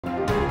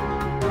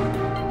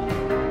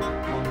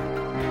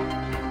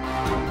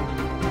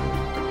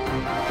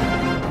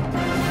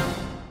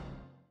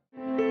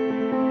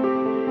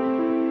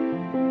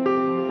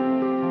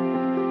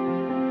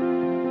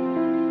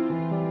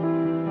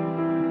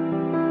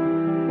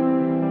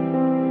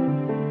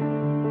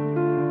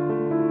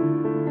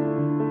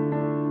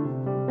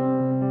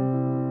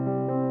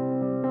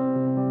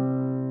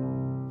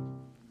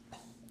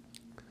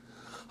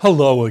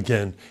Hello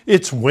again.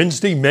 It's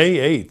Wednesday, May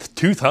 8th,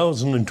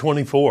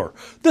 2024.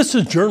 This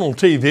is Journal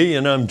TV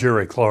and I'm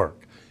Jerry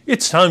Clark.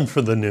 It's time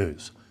for the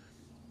news.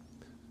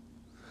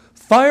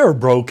 Fire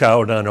broke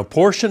out on a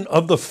portion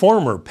of the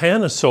former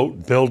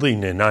Panasonic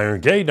building in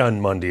Iron Gate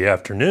on Monday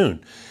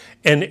afternoon,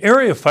 and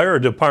area fire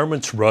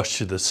departments rushed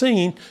to the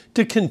scene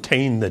to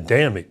contain the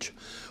damage.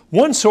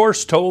 One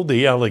source told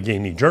the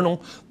Alleghany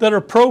Journal that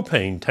a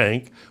propane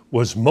tank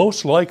was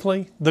most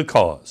likely the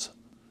cause.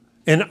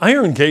 An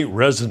Iron Gate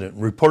resident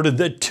reported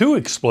that 2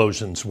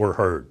 explosions were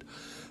heard.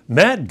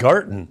 Matt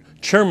Garton,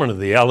 chairman of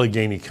the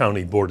Alleghany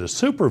County Board of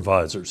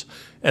Supervisors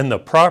and the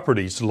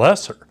property's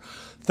lessor,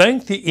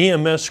 thanked the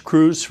EMS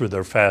crews for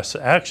their fast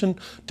action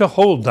to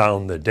hold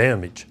down the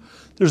damage.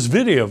 There's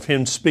video of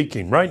him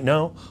speaking right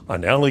now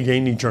on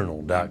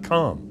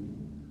AlleganyJournal.com.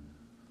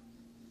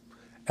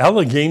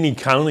 Alleghany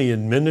County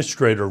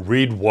Administrator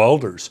Reed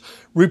Walders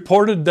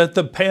reported that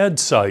the pad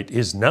site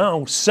is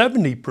now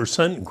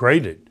 70%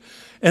 graded,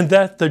 and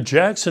that the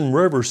Jackson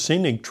River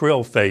Scenic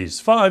Trail Phase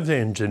 5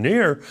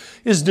 engineer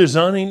is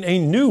designing a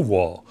new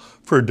wall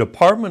for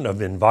Department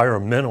of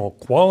Environmental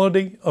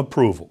Quality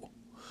approval.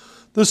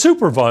 The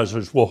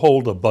supervisors will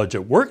hold a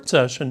budget work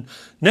session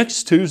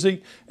next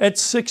Tuesday at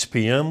 6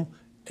 p.m.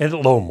 at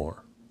Lowmore.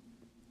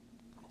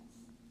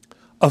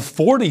 A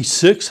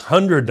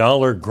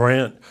 $4,600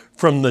 grant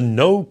from the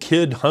No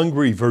Kid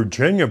Hungry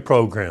Virginia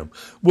program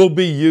will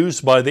be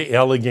used by the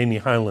Alleghany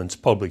Highlands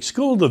Public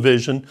School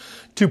Division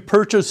to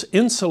purchase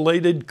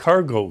insulated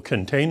cargo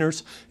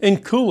containers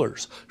and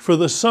coolers for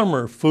the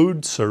summer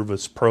food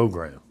service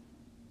program.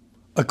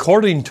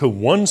 According to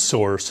one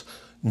source,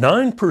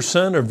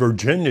 9% of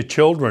Virginia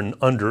children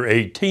under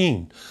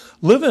 18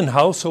 live in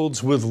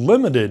households with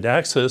limited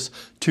access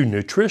to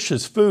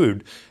nutritious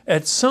food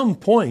at some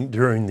point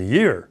during the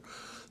year.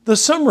 The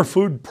summer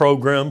food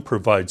program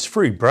provides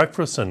free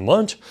breakfast and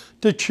lunch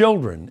to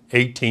children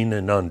 18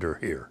 and under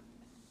here.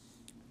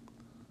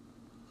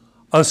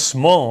 A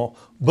small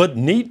but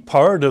neat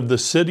part of the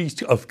city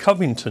of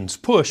Covington's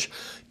push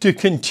to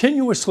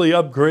continuously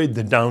upgrade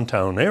the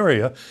downtown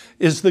area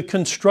is the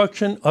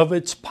construction of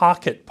its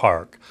Pocket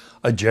Park,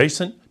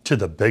 adjacent to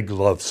the Big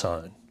Love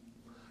sign.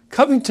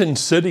 Covington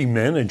City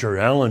Manager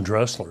Alan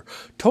Dressler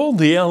told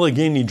the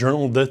Alleghany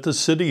Journal that the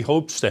city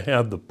hopes to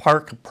have the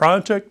park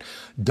project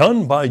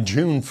done by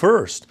June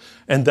 1st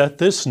and that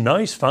this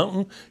nice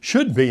fountain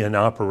should be in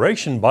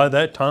operation by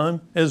that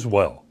time as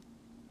well.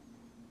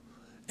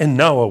 And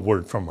now a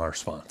word from our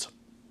sponsor.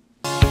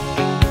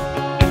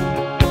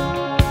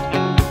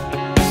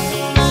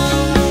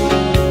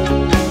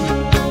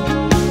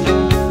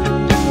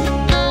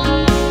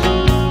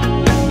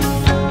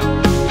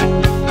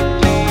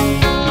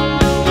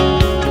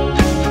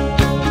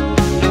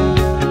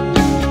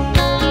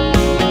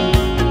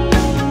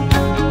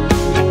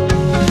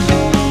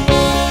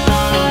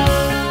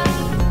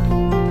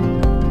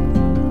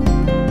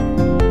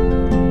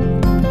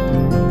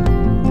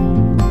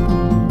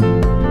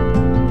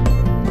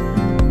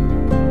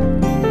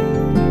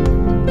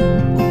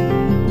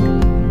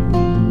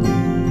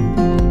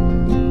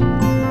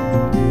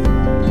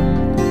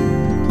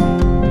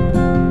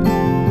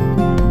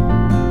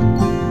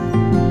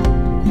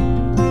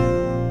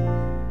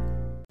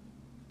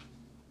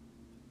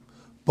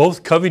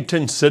 Both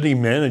Covington City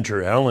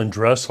Manager Alan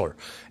Dressler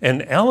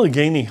and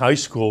Alleghany High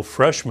School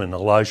freshman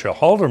Elijah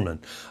Halterman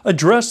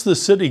addressed the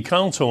City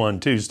Council on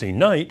Tuesday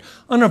night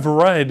on a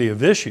variety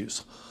of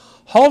issues.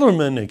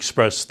 Halterman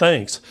expressed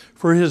thanks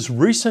for his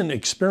recent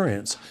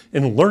experience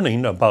in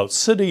learning about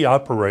city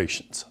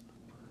operations.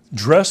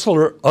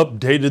 Dressler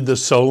updated the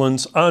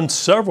Solons on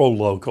several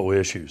local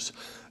issues.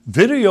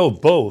 Video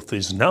of both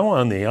is now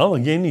on the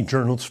Alleghany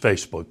Journal's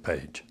Facebook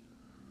page.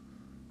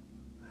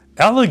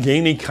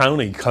 Alleghany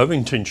County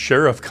Covington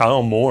Sheriff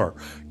Kyle Moore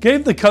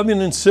gave the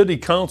Covington City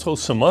Council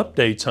some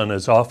updates on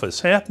his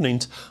office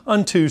happenings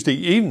on Tuesday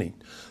evening,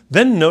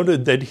 then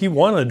noted that he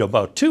wanted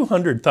about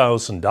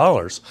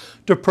 $200,000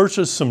 to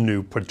purchase some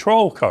new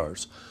patrol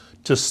cars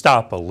to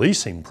stop a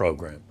leasing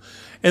program,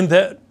 and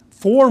that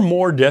 4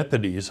 more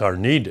deputies are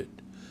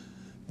needed.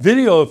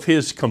 Video of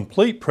his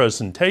complete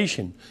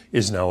presentation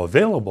is now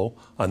available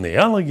on the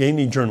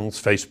Alleghany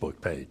Journal's Facebook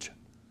page.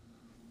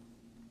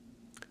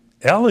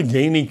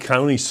 Alleghany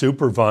County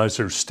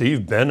Supervisor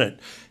Steve Bennett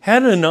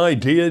had an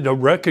idea to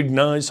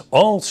recognize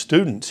all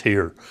students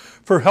here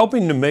for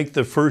helping to make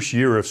the first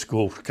year of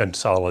school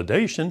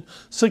consolidation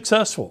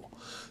successful.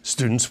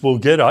 Students will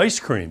get ice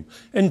cream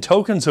and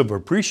tokens of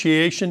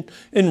appreciation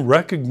in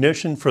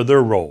recognition for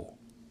their role.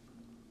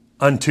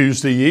 On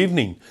Tuesday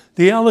evening,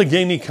 the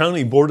Alleghany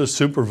County Board of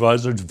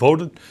Supervisors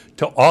voted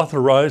to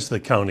authorize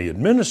the county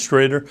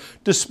administrator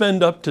to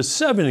spend up to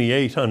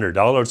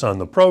 $7,800 on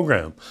the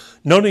program,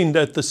 noting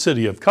that the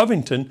city of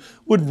Covington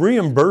would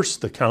reimburse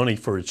the county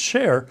for its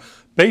share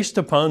based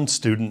upon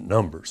student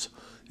numbers.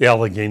 The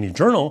Alleghany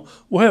Journal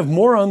will have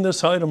more on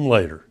this item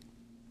later.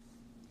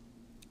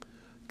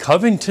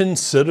 Covington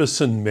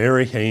citizen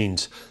Mary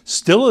Haines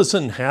still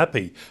isn't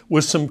happy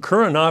with some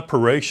current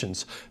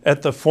operations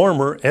at the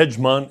former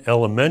Edgemont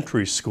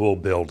Elementary School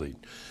building,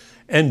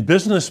 and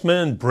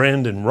businessman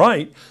Brandon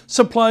Wright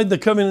supplied the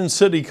Covington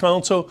City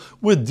Council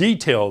with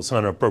details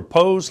on a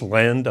proposed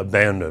land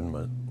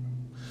abandonment.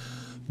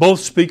 Both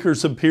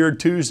speakers appeared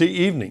Tuesday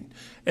evening,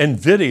 and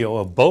video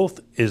of both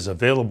is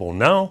available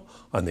now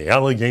on the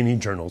Alleghany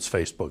Journal's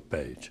Facebook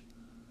page.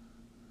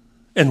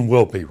 And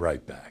we'll be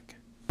right back.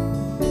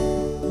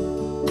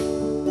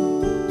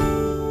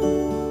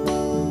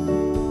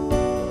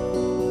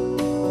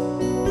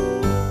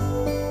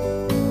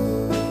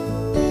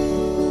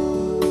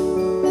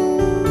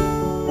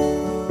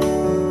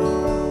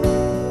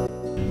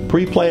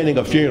 Pre-planning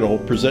a funeral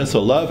presents a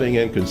loving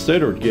and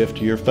considerate gift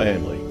to your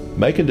family.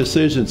 Making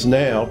decisions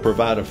now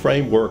provide a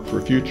framework for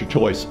future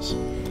choices.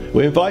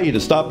 We invite you to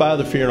stop by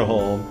the funeral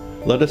home.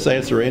 Let us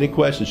answer any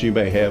questions you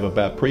may have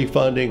about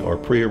pre-funding or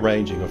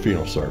pre-arranging a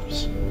funeral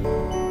service.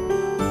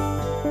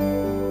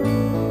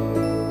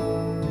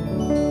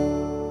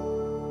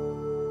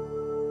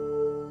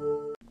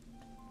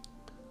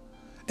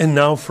 And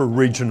now for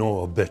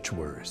regional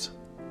obituaries.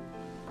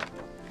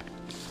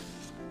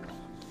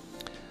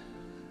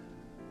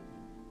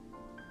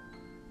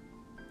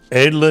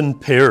 Adlin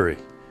Perry,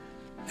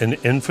 an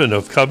infant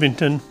of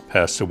Covington,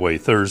 passed away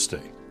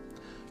Thursday.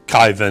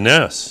 Kai Van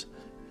Ness,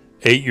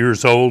 8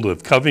 years old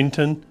of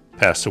Covington,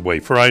 passed away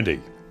Friday.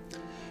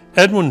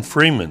 Edwin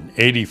Freeman,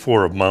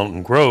 84 of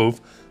Mountain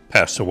Grove,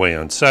 passed away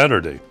on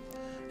Saturday.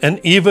 And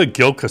Eva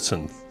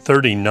Gilkison,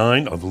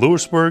 39 of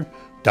Lewisburg,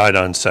 died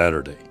on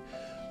Saturday.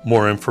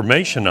 More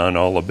information on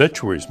all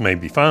obituaries may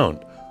be found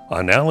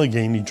on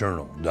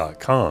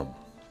AlleganyJournal.com.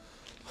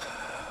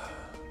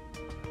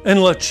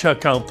 And let's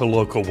check out the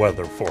local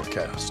weather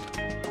forecast.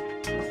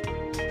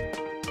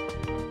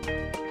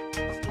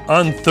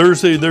 On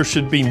Thursday, there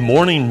should be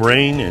morning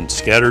rain and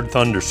scattered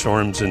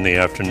thunderstorms in the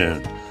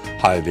afternoon.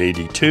 High of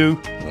 82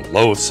 and a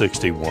low of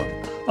 61.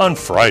 On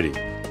Friday,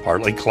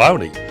 partly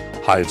cloudy,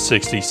 high of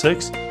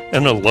 66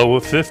 and a low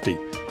of 50.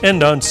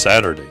 And on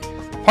Saturday,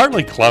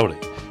 partly cloudy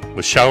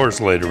with showers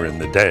later in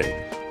the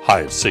day, high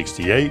of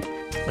 68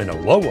 and a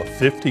low of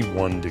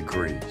 51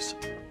 degrees.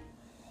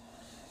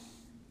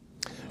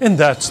 And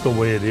that's the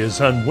way it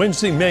is on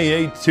Wednesday, May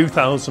 8,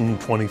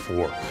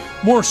 2024.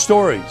 More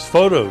stories,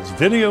 photos,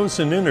 videos,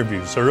 and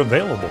interviews are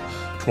available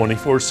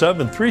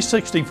 24/7,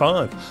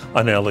 365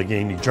 on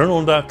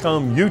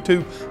AlleganyJournal.com,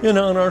 YouTube, and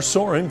on our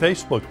soaring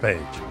Facebook page.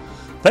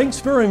 Thanks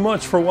very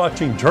much for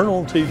watching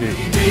Journal TV.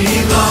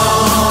 We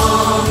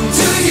belong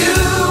to you.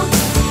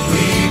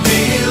 We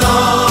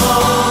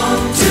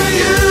belong to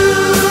you.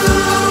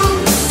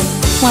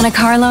 Want a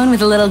car loan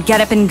with a little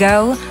get up and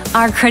go?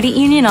 Our credit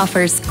union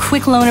offers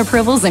quick loan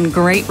approvals and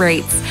great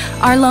rates.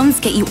 Our loans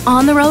get you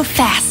on the road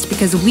fast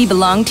because we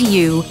belong to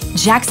you.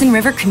 Jackson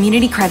River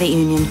Community Credit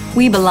Union.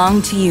 We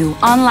belong to you.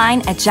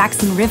 Online at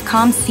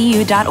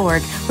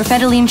jacksonrivcomcu.org. We're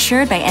federally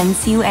insured by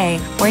NCUA.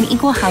 We're an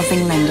equal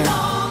housing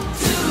lender.